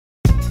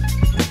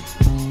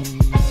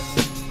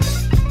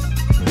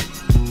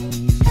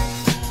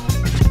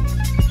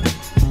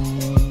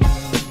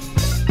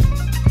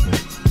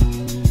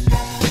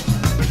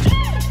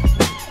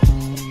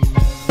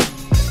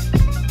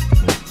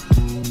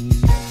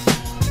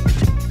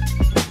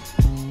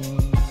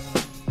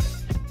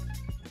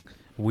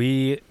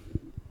We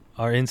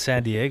are in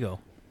San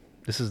Diego.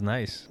 This is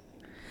nice.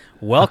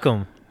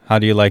 Welcome. How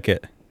do you like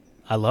it?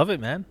 I love it,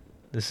 man.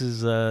 This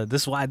is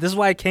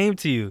why I came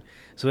to you.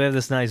 So we have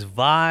this nice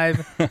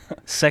vibe.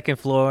 Second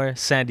floor,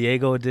 San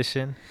Diego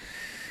edition.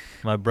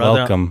 My brother.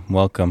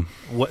 Welcome.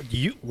 What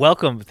you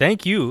welcome?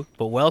 Thank you,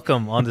 but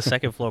welcome on the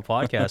Second Floor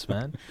podcast,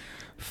 man.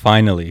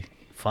 Finally.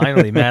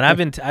 Finally, man. I've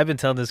been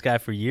telling this guy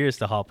for years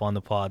to hop on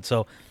the pod.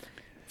 So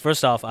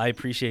first off, I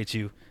appreciate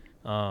you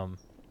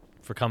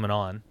for coming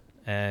on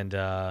and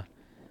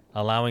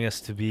allowing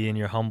us to be in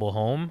your humble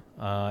home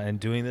and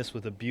doing this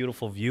with a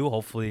beautiful view.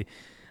 Hopefully,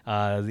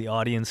 the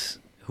audience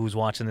who's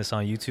watching this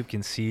on YouTube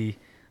can see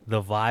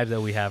the vibe that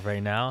we have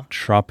right now.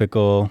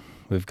 Tropical.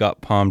 We've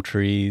got palm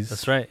trees.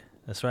 That's right.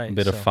 A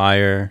bit of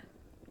fire.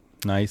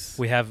 Nice.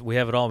 We have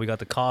it all. We got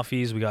the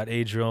coffees. We got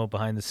Adriel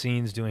behind the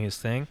scenes doing his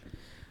thing.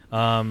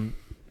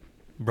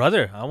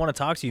 Brother, I want to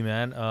talk to you,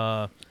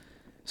 man.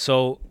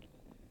 So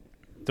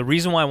the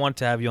reason why I want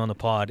to have you on the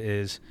pod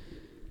is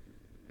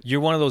you're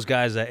one of those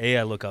guys that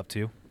I look up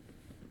to.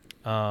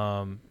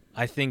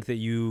 I think that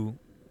you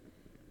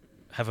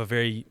have a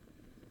very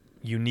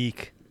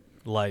unique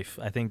life.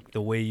 I think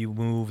the way you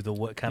move,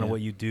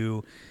 what you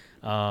do,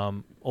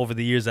 over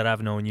the years that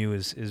I've known you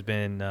has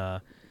been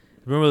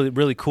really,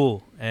 really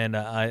cool. And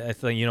I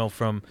think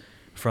from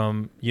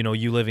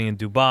you living in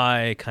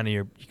Dubai, kind of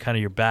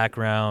your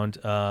background.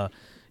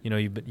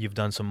 You've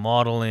done some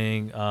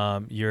modeling.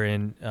 You're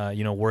in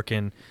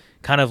working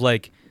kind of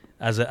like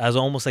as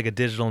almost like a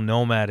digital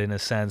nomad in a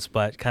sense,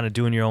 but kind of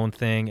doing your own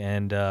thing.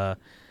 And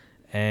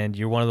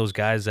you're one of those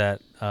guys that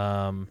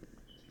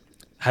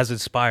has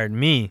inspired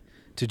me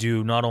to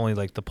do not only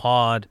like the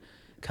pod,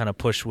 kind of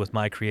push with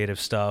my creative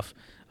stuff,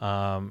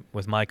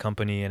 with my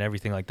company and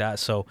everything like that.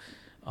 So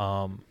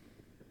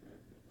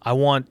I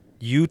want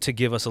you to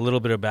give us a little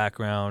bit of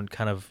background,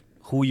 kind of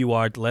who you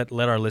are. Let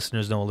our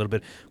listeners know a little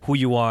bit who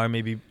you are.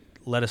 Maybe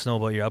let us know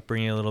about your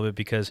upbringing a little bit,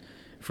 because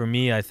for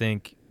me, I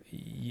think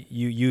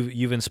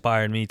you've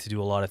inspired me to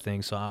do a lot of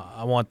things. So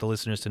I want the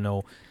listeners to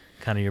know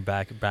kind of your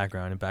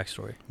background and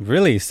backstory.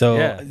 Really? So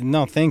Yeah.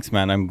 No, thanks,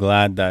 man. I'm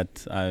glad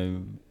that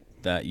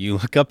you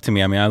look up to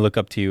me. I mean, I look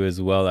up to you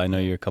as well. I know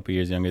you're a couple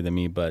years younger than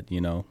me, but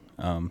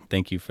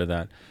thank you for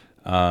that.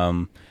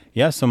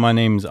 So my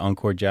name's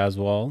Encore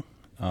Jaswal.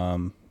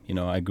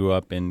 I grew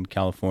up in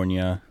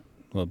California,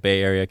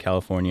 Bay Area,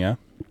 California.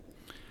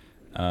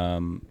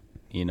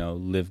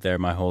 Lived there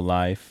my whole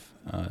life.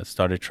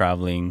 Started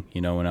traveling,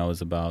 when I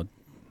was about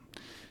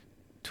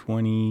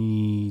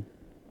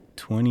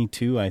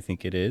 22, I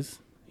think it is.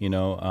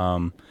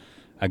 I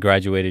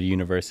graduated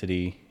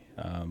university,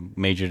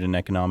 majored in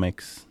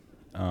economics,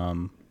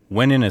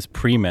 went in as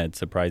pre-med,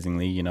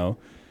 surprisingly,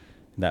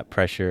 that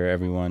pressure,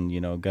 everyone,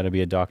 got to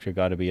be a doctor.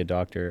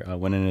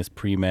 Went in as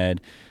pre-med.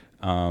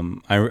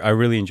 I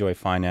really enjoy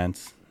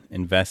finance,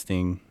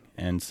 investing.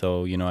 And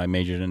so, I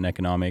majored in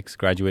economics,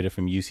 graduated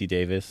from UC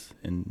Davis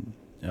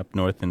up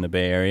north in the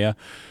Bay Area.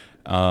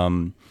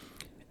 I've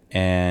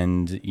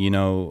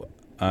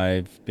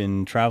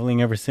been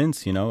traveling ever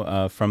since,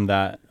 from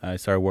that, I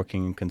started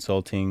working in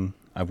consulting.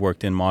 I've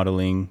worked in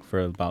modeling for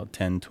about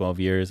 10,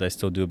 12 years. I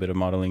still do a bit of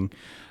modeling.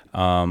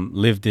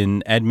 Lived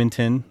in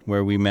Edmonton,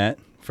 where we met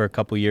for a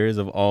couple years,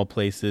 of all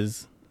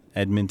places.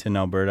 Edmonton,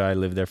 Alberta. I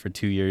lived there for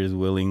 2 years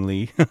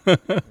willingly.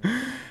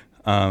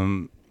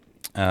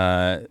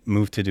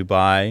 Moved to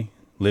Dubai,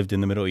 lived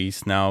in the Middle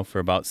East now for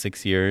about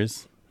 6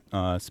 years.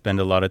 Spend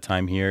a lot of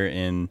time here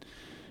in,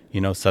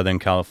 Southern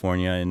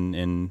California,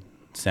 in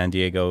San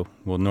Diego,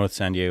 North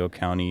San Diego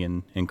County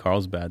in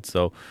Carlsbad.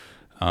 So,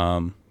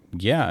 in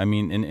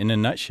a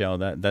nutshell,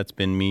 that's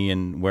been me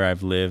and where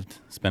I've lived.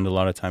 Spend a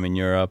lot of time in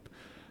Europe.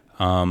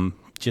 I've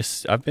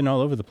been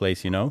all over the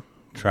place,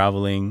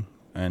 traveling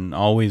and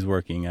always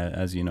working,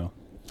 as you know.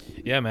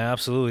 Yeah, man,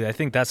 absolutely. I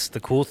think that's the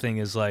cool thing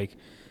is, like,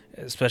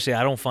 especially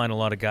I don't find a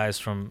lot of guys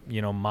from,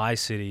 my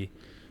city,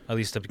 at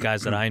least the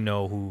guys that I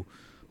know who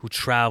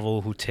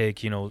travel, who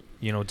take,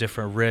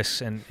 different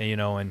risks and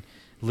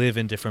live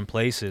in different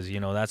places.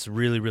 That's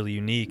really, really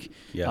unique.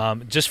 Yeah.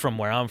 Just from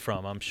where I'm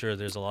from, I'm sure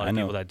there's a lot of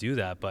people that do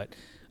that, but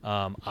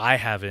I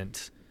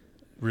haven't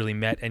really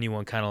met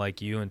anyone kind of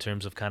like you in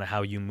terms of kind of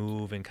how you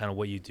move and kind of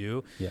what you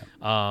do.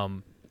 Yeah.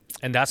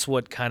 And that's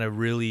what kind of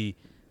really,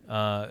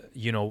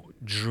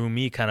 drew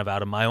me kind of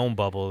out of my own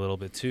bubble a little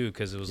bit too,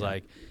 because it was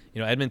like,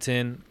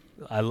 Edmonton,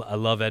 I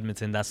love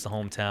Edmonton. That's the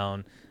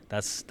hometown.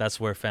 That's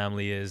where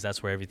family is.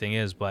 That's where everything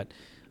is. But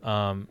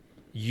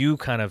you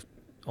kind of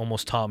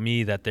almost taught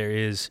me that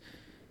there's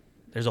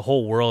a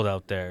whole world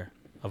out there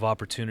of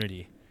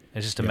opportunity.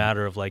 It's just a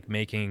matter of like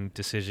making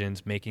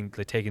decisions,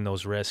 taking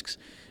those risks,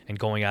 and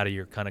going out of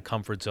your kind of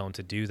comfort zone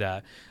to do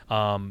that.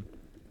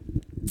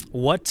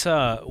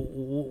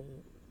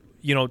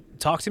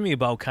 Talk to me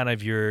about kind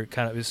of your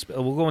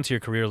we'll go into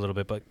your career a little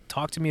bit, but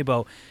talk to me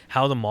about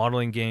how the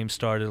modeling game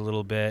started a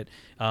little bit,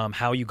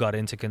 how you got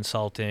into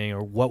consulting,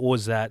 or what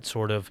was that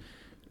sort of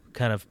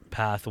kind of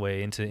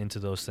pathway into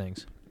those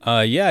things?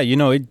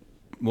 The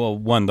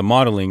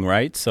modeling,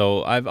 right?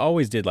 So I've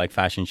always did like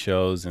fashion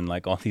shows and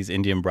like all these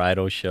Indian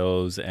bridal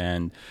shows,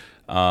 and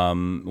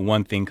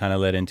One thing kind of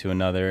led into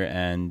another,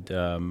 and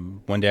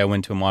one day I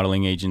went to a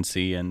modeling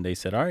agency, and they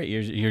said, "All right,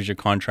 here's your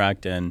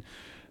contract, and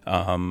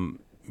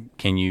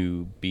can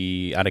you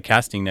be at a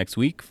casting next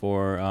week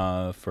for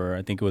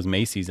I think it was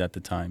Macy's at the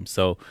time."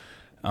 So,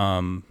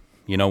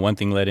 one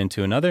thing led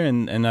into another,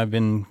 and I've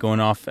been going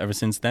off ever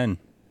since then,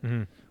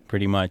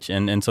 pretty much.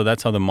 And so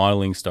that's how the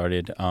modeling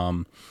started.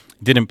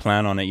 Didn't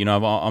plan on it.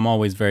 I'm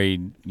always very,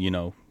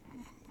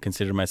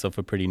 consider myself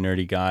a pretty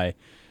nerdy guy.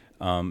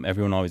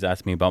 Everyone always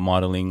asks me about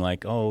modeling,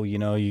 like, oh,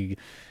 you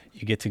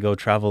get to go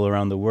travel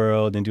around the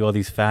world and do all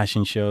these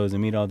fashion shows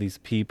and meet all these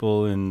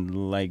people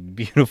and like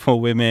beautiful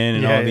women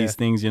and all these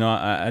things.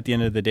 At the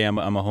end of the day, I'm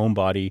a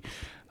homebody.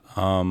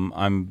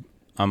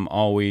 I'm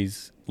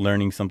always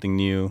learning something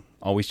new,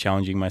 always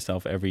challenging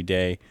myself every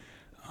day.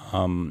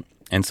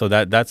 And so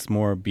that's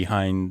more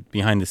behind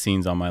the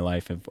scenes on my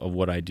life of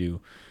what I do.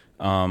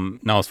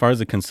 Now, as far as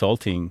the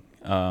consulting,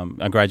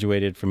 I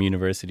graduated from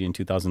university in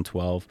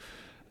 2012.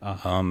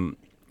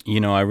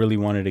 I really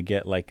wanted to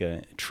get like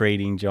a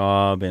trading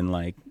job and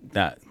like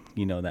that,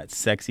 that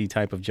sexy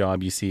type of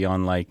job you see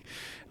on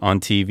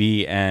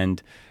TV.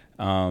 And,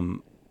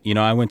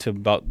 I went to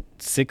about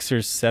 6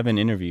 or 7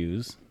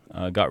 interviews,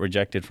 got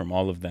rejected from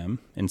all of them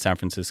in San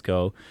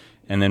Francisco.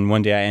 And then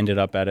one day I ended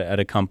up at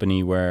a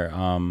company where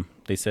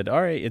they said,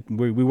 all right,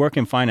 we work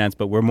in finance,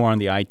 but we're more on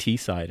the IT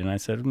side. And I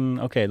said,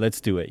 okay, let's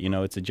do it.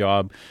 It's a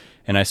job.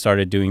 And I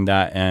started doing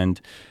that.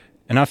 And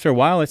after a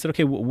while, I said,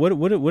 okay,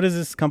 what does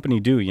this company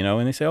do?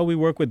 And they say, oh, we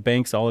work with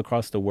banks all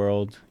across the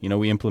world.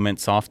 We implement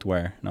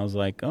software. And I was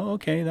like, oh,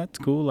 okay, that's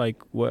cool. Like,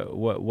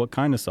 what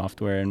kind of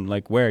software and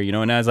like where?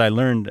 And as I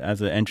learned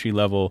as an entry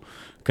level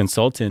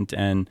consultant,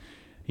 and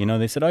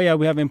they said, oh yeah,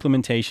 we have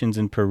implementations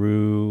in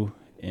Peru,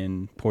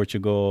 in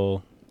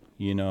Portugal,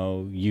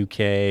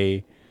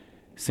 UK,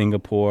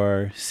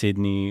 Singapore,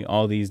 Sydney,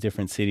 all these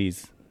different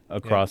cities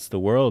across the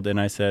world.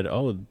 And I said,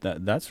 oh,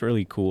 that's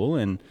really cool.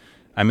 And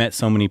I met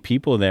so many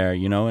people there,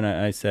 and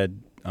I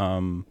said,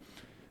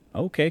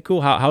 okay,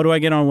 cool. How do I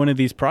get on one of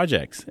these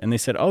projects? And they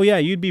said, oh yeah,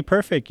 you'd be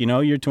perfect.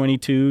 You're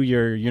 22,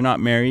 you're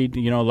not married.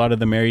 A lot of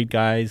the married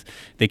guys,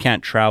 they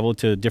can't travel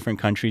to different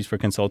countries for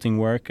consulting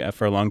work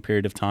for a long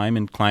period of time,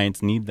 and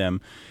clients need them.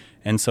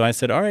 And so I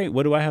said, all right,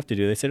 what do I have to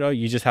do? They said, oh,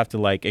 you just have to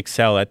like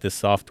excel at this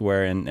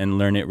software and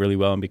learn it really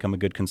well and become a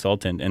good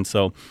consultant. And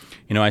so,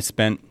 I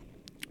spent,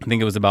 I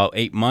think it was about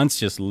 8 months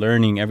just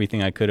learning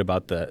everything I could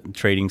about the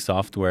trading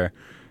software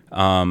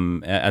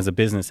as a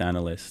business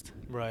analyst.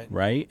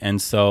 Right.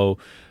 And so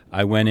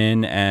I went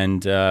in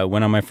and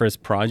went on my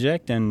first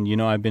project, and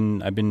I've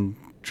been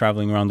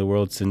traveling around the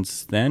world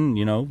since then.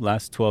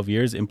 Last 12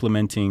 years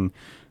implementing,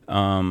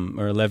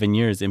 or 11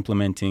 years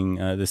implementing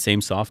the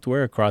same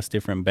software across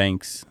different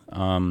banks.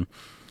 And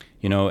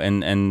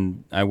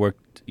I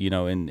worked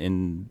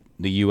in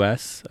the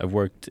U.S. I've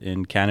worked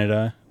in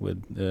Canada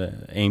with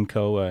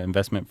Aimco,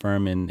 investment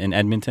firm in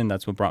Edmonton.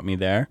 That's what brought me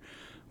there.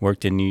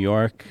 Worked in New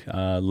York,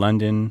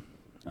 London,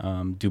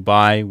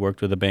 Dubai,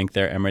 worked with a bank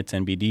there, Emirates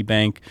NBD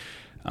Bank.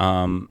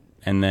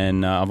 And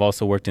then I've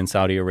also worked in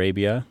Saudi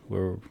Arabia,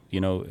 where,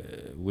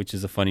 which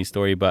is a funny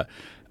story, but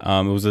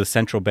it was the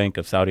central bank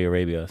of Saudi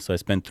Arabia. So I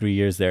spent 3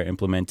 years there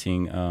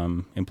implementing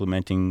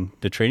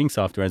the trading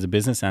software as a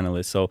business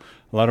analyst. So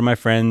a lot of my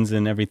friends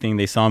and everything,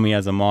 they saw me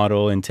as a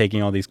model and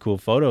taking all these cool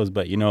photos.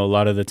 But, a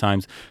lot of the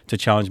times to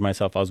challenge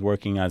myself, I was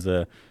working as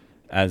a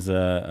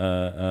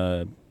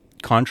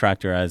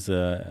contractor, as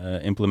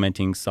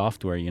implementing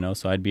software,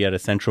 so I'd be at a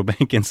central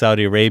bank in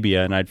Saudi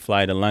Arabia and I'd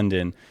fly to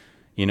London,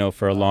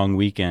 for a long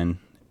weekend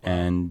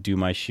and do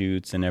my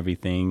shoots and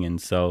everything. And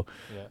so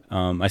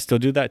I still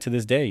do that to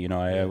this day.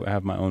 I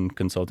have my own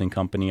consulting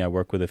company. I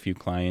work with a few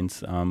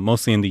clients,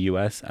 mostly in the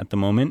US at the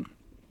moment.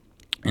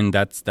 And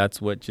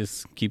that's what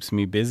just keeps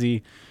me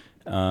busy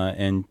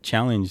and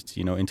challenged,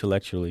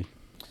 intellectually.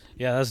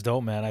 Yeah, that's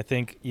dope, man. I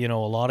think, a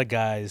lot of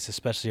guys,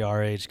 especially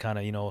our age, kind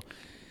of,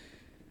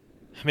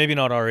 maybe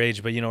not our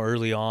age, but,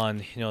 early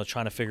on,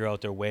 trying to figure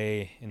out their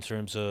way in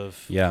terms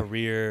of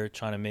career,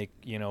 trying to make,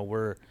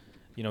 we're,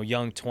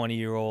 young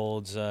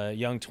 20-year-olds,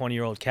 young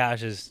 20-year-old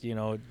Cash is,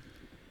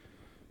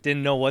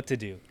 didn't know what to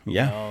do.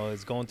 Yeah.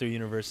 Is going through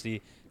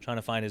university, trying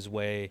to find his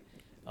way.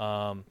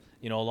 A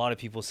lot of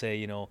people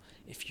say,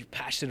 if you're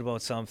passionate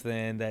about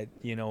something that,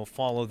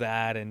 follow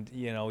that and,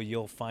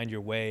 you'll find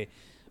your way.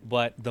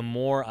 But the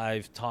more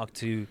I've talked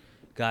to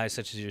guys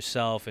such as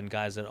yourself and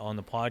guys that are on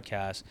the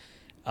podcast,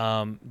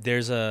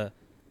 there's a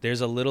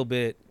little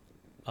bit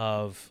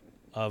of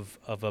a,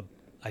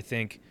 I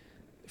think,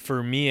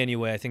 for me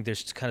anyway, I think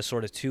there's kind of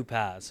sort of 2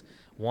 paths.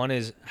 One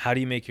is how do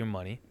you make your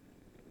money,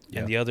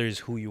 and the other is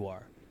who you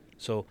are.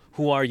 So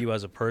who are you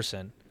as a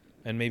person,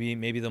 and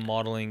maybe the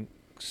modeling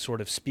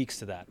sort of speaks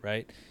to that,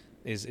 right?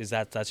 Is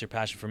that's your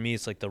passion? For me,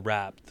 it's like the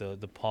rap,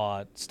 the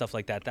pod, stuff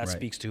like that. That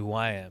speaks to who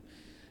I am.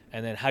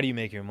 And then how do you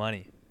make your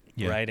money,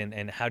 right?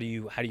 And how do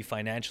you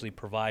financially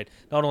provide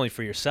not only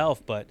for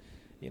yourself, but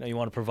you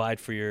want to provide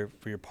for your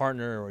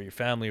partner or your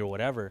family or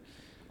whatever.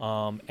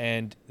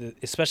 And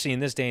especially in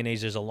this day and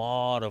age, there's a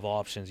lot of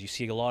options. You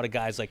see a lot of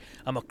guys like,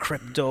 I'm a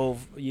crypto,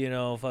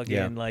 Yeah.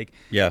 fucking like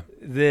Yeah.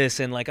 this,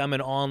 and like I'm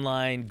an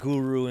online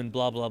guru and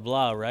blah blah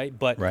blah, right?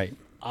 But Right.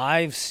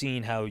 I've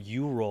seen how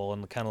you roll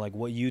and kind of like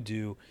what you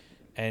do,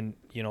 and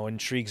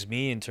intrigues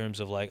me in terms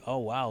of like, oh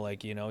wow,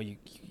 like you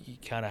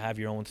kind of have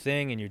your own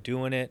thing and you're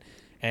doing it,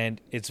 and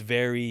it's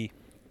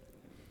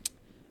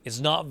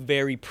not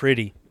very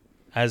pretty,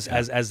 as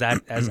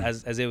that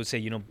as they would say,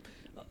 your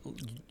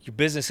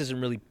business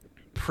isn't really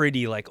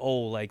pretty, like,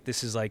 oh, like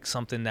this is like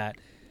something that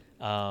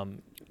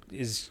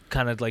is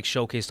kind of like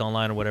showcased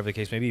online or whatever the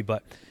case may be.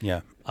 But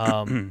Yeah.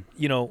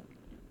 you know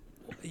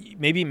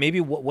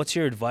maybe what's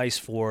your advice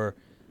for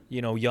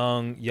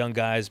young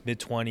guys, mid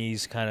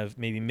 20s, kind of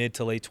maybe mid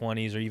to late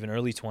 20s or even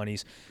early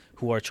 20s,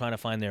 who are trying to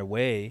find their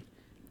way,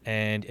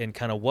 and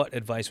kind of what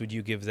advice would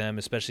you give them,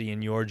 especially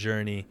in your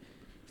journey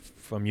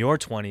from your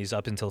 20s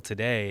up until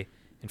today,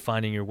 and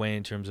finding your way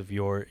in terms of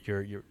your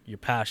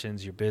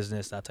passions, your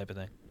business, that type of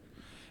thing?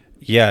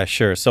 Yeah,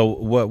 sure. So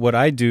what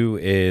I do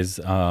is,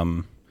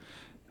 well,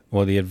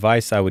 the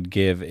advice I would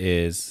give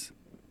is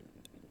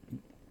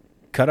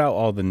cut out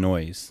all the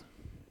noise,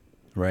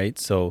 right?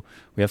 So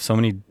we have so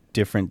many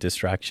different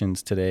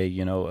distractions today,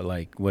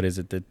 like what is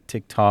it, the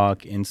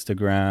TikTok,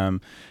 Instagram,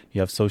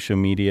 you have social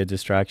media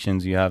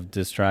distractions, you have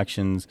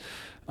distractions,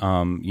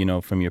 from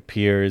your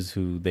peers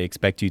who they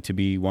expect you to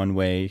be one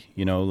way,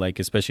 like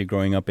especially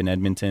growing up in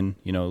Edmonton,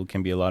 it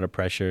can be a lot of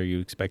pressure. You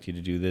expect you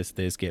to do this,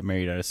 get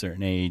married at a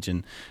certain age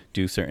and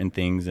do certain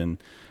things.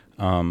 And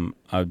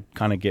I'd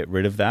kind of get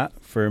rid of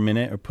that for a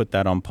minute or put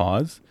that on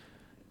pause.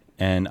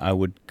 And I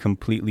would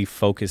completely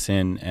focus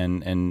in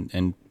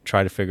and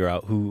try to figure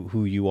out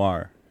who you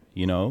are,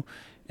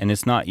 and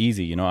it's not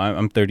easy.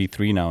 I'm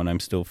 33 now and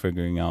I'm still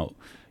figuring out,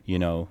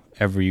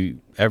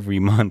 every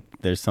month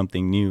there's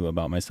something new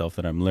about myself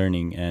that I'm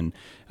learning. And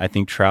I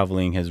think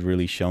traveling has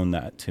really shown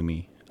that to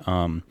me.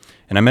 And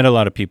I met a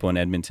lot of people in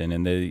Edmonton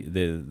and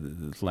they're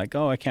like,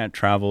 oh, I can't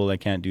travel, I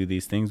can't do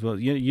these things. Well,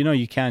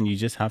 you can. You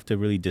just have to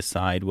really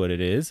decide what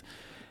it is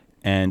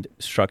and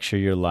structure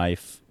your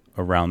life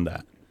around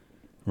that,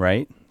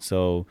 right?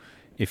 So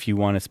if you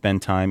want to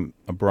spend time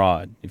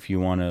abroad, if you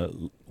want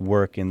to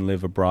work and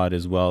live abroad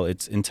as well,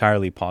 it's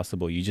entirely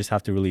possible. You just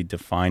have to really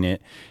define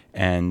it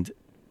and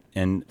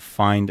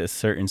find a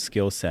certain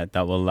skill set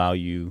that will allow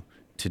you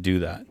to do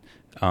that.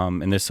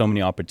 And there's so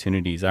many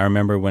opportunities. I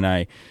remember when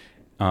I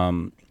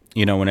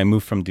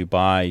moved from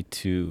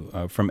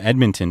Dubai from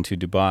Edmonton to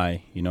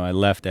Dubai, I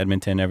left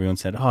Edmonton. Everyone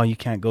said, oh, you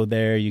can't go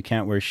there. You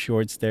can't wear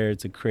shorts there.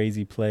 It's a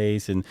crazy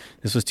place. And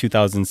this was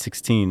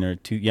 2016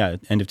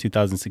 end of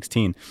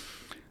 2016.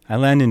 I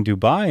land in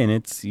Dubai and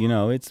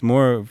it's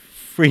more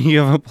free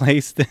of a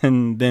place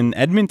than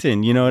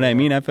Edmonton. You know what I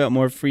mean? I felt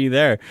more free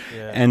there.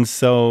 Yeah. And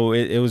so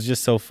it was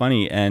just so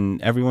funny.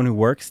 And everyone who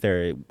works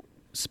there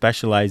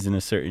specialized in a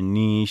certain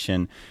niche,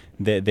 and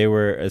they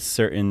were a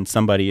certain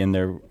somebody in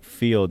their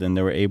field, and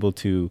they were able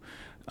to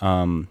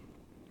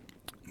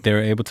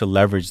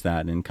leverage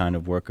that and kind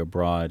of work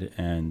abroad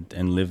and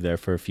live there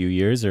for a few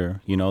years, or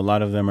a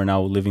lot of them are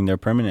now living there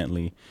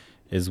permanently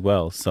as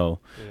well. So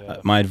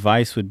my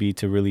advice would be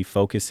to really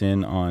focus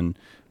in on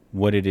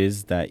what it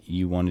is that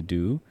you want to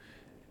do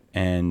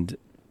and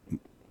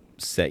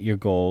set your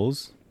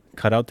goals,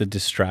 cut out the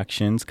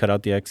distractions, cut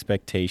out the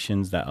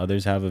expectations that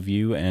others have of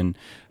you, and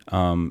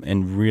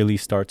really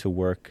start to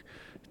work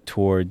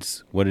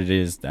towards what it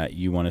is that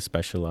you want to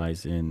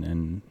specialize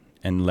in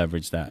and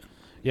leverage that.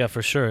 Yeah,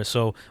 for sure.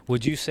 So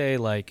would you say,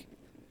 like,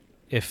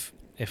 if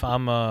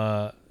I'm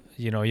a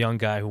young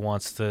guy who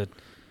wants to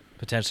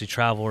potentially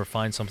travel or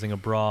find something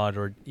abroad,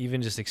 or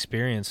even just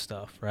experience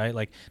stuff, right?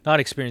 Like, not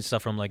experience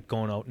stuff from like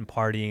going out and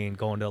partying and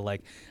going to,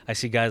 like, I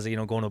see guys that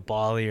going to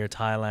Bali or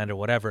Thailand or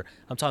whatever.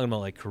 I'm talking about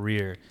like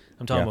career.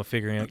 I'm talking about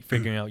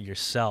figuring out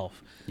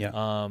yourself. Yeah.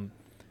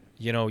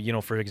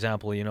 For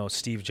example,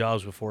 Steve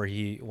Jobs, before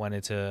he went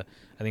into,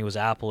 I think it was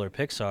Apple or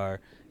Pixar,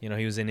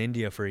 he was in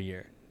India for a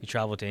year. He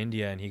traveled to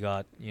India and he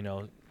got,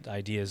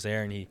 ideas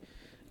there, and he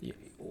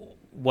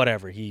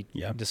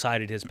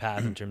decided his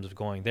path in terms of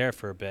going there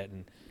for a bit,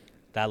 and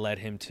that led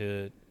him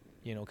to,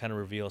 kind of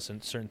reveal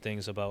certain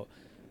things about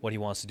what he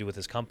wants to do with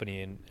his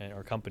company and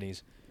or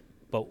companies.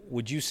 But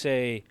would you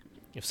say,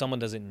 if someone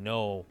doesn't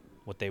know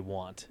what they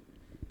want,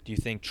 do you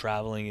think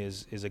traveling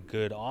is a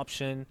good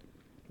option?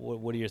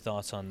 What are your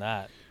thoughts on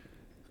that?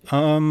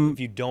 If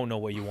you don't know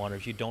what you want, or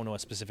if you don't know a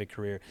specific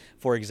career,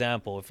 for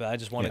example, if I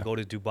just want to go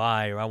to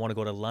Dubai, or I want to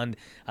go to London,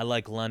 I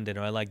like London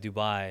or I like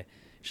Dubai,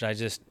 should I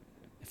just,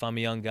 if I'm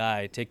a young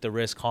guy, take the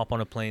risk, hop on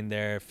a plane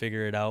there,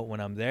 figure it out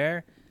when I'm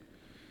there?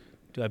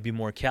 Do I be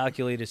more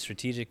calculated,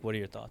 strategic? What are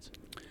your thoughts?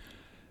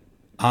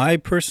 I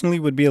personally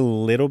would be a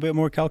little bit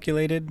more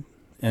calculated,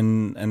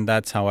 and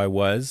that's how I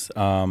was.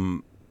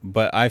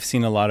 But I've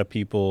seen a lot of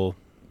people,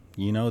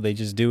 they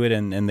just do it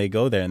and they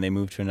go there and they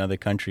move to another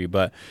country.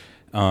 But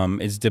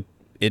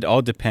it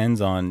all depends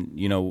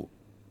on,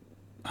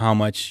 how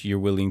much you're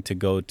willing to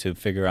go to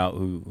figure out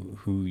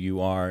who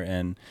you are.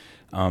 And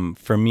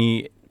for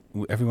me,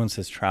 everyone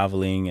says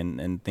traveling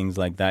and things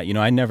like that. You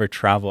know, I never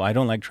travel. I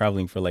don't like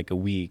traveling for like a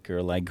week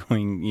or like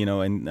going, you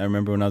know, and I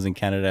remember when I was in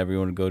Canada,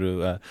 everyone would go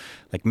to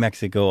like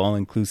Mexico, all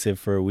inclusive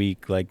for a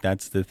week. Like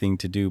that's the thing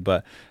to do.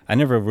 But I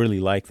never really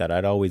liked that.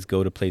 I'd always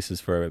go to places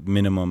for a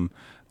minimum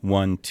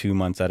 1-2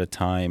 months at a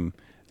time,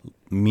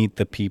 meet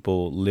the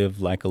people,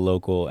 live like a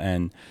local.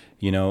 And,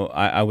 you know,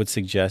 I would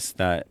suggest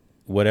that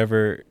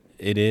whatever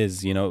it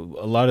is, you know,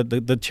 a lot of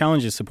the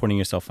challenge is supporting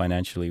yourself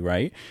financially,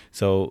 right?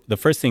 So the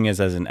first thing is,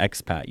 as an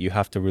expat, you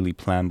have to really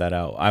plan that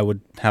out. I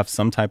would have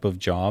some type of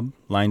job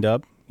lined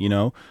up. You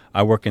know,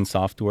 I work in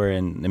software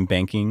and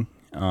banking.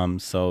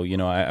 So, you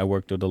know, I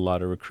worked with a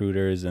lot of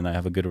recruiters and I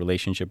have a good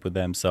relationship with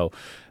them. So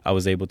I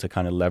was able to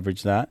kind of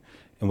leverage that.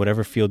 And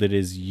whatever field it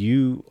is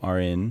you are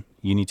in,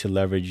 you need to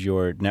leverage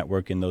your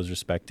network in those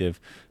respective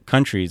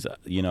countries.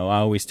 You know, I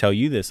always tell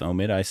you this,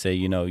 Omid. I say,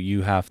 you know,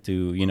 you have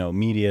to, you know,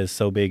 media is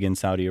so big in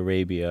Saudi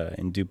Arabia,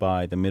 in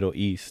Dubai, the Middle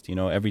East. You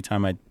know, every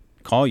time I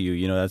call you,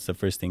 you know, that's the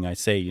first thing I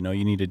say. You know,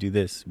 you need to do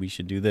this. We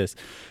should do this.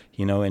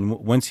 You know, and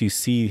once you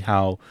see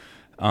how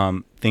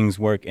things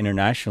work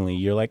internationally,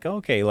 you're like,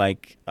 okay,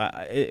 like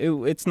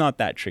it's not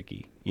that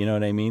tricky. You know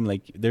what I mean?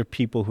 Like there are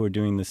people who are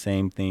doing the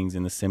same things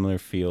in the similar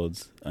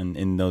fields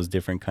in those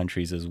different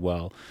countries as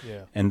well.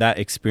 Yeah. And that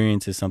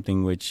experience is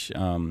something which,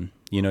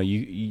 you know,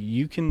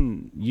 you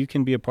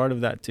can be a part of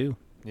that too.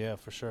 Yeah,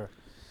 for sure.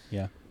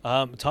 Yeah.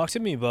 Talk to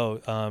me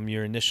about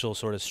your initial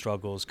sort of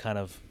struggles, kind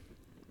of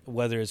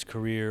whether it's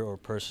career or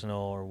personal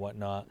or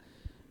whatnot.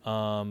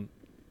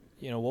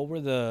 You know, what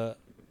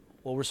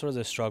were sort of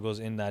the struggles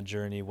in that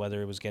journey,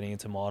 whether it was getting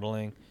into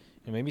modeling?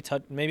 And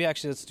maybe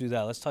actually let's do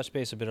that. Let's touch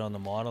base a bit on the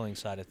modeling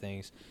side of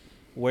things.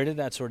 Where did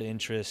that sort of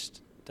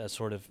interest, that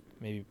sort of,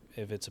 maybe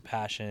if it's a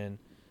passion,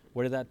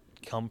 where did that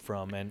come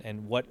from?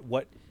 And what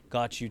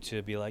got you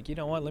to be like, you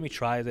know what, let me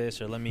try this,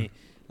 or let me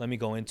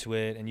go into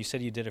it? And you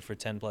said you did it for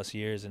 10 plus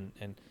years and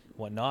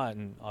whatnot,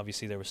 and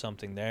obviously there was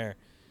something there.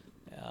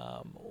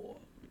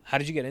 How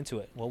did you get into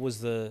it? What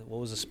was the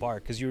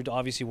spark? Because you were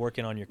obviously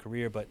working on your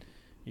career, but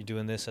you're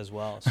doing this as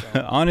well. So.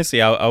 Honestly,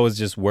 I was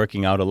just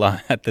working out a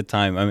lot at the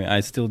time. I mean,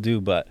 I still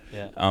do, but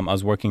Yeah. I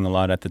was working a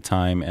lot at the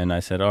time, and I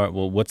said, all right,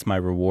 well, what's my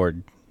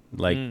reward?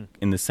 Like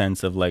in the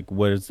sense of like,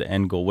 what is the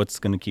end goal? What's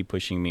going to keep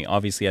pushing me?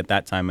 Obviously, at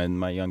that time in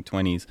my young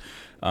 20s,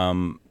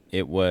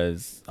 it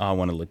was, I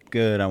want to look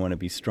good. I want to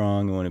be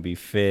strong. I want to be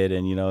fit.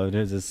 And, you know,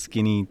 there's a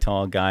skinny,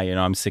 tall guy. You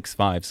know, I'm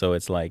 6'5", so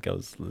it's like I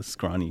was a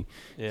scrawny,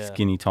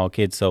 skinny, tall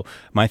kid. So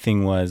my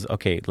thing was,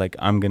 okay, like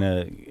I'm going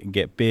to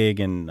get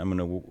big and I'm going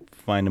to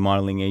find a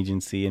modeling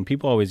agency. And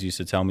people always used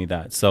to tell me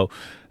that. So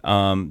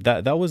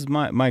that was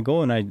my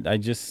goal. And I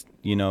just,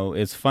 you know,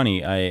 it's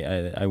funny.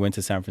 I went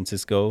to San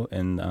Francisco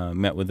and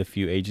met with a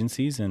few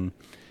agencies, and,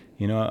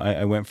 you know,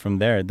 I went from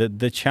there.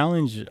 The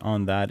challenge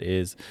on that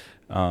is,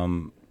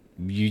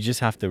 you just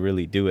have to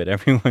really do it.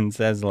 Everyone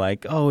says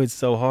like, oh, it's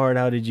so hard.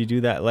 How did you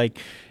do that? Like,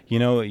 you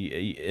know,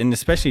 and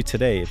especially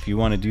today, if you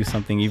want to do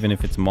something, even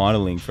if it's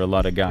modeling for a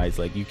lot of guys,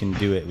 like you can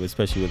do it,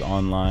 especially with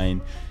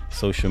online,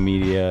 social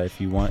media,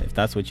 if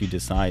that's what you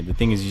decide. The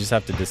thing is, you just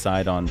have to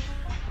decide on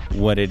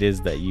what it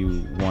is that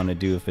you want to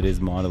do if it is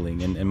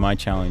modeling. And my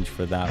challenge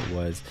for that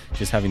was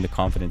just having the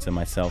confidence in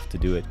myself to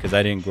do it, because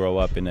I didn't grow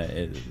up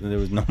there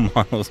was no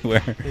models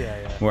where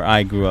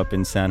I grew up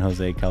in San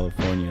Jose,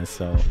 California.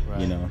 So,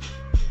 you know.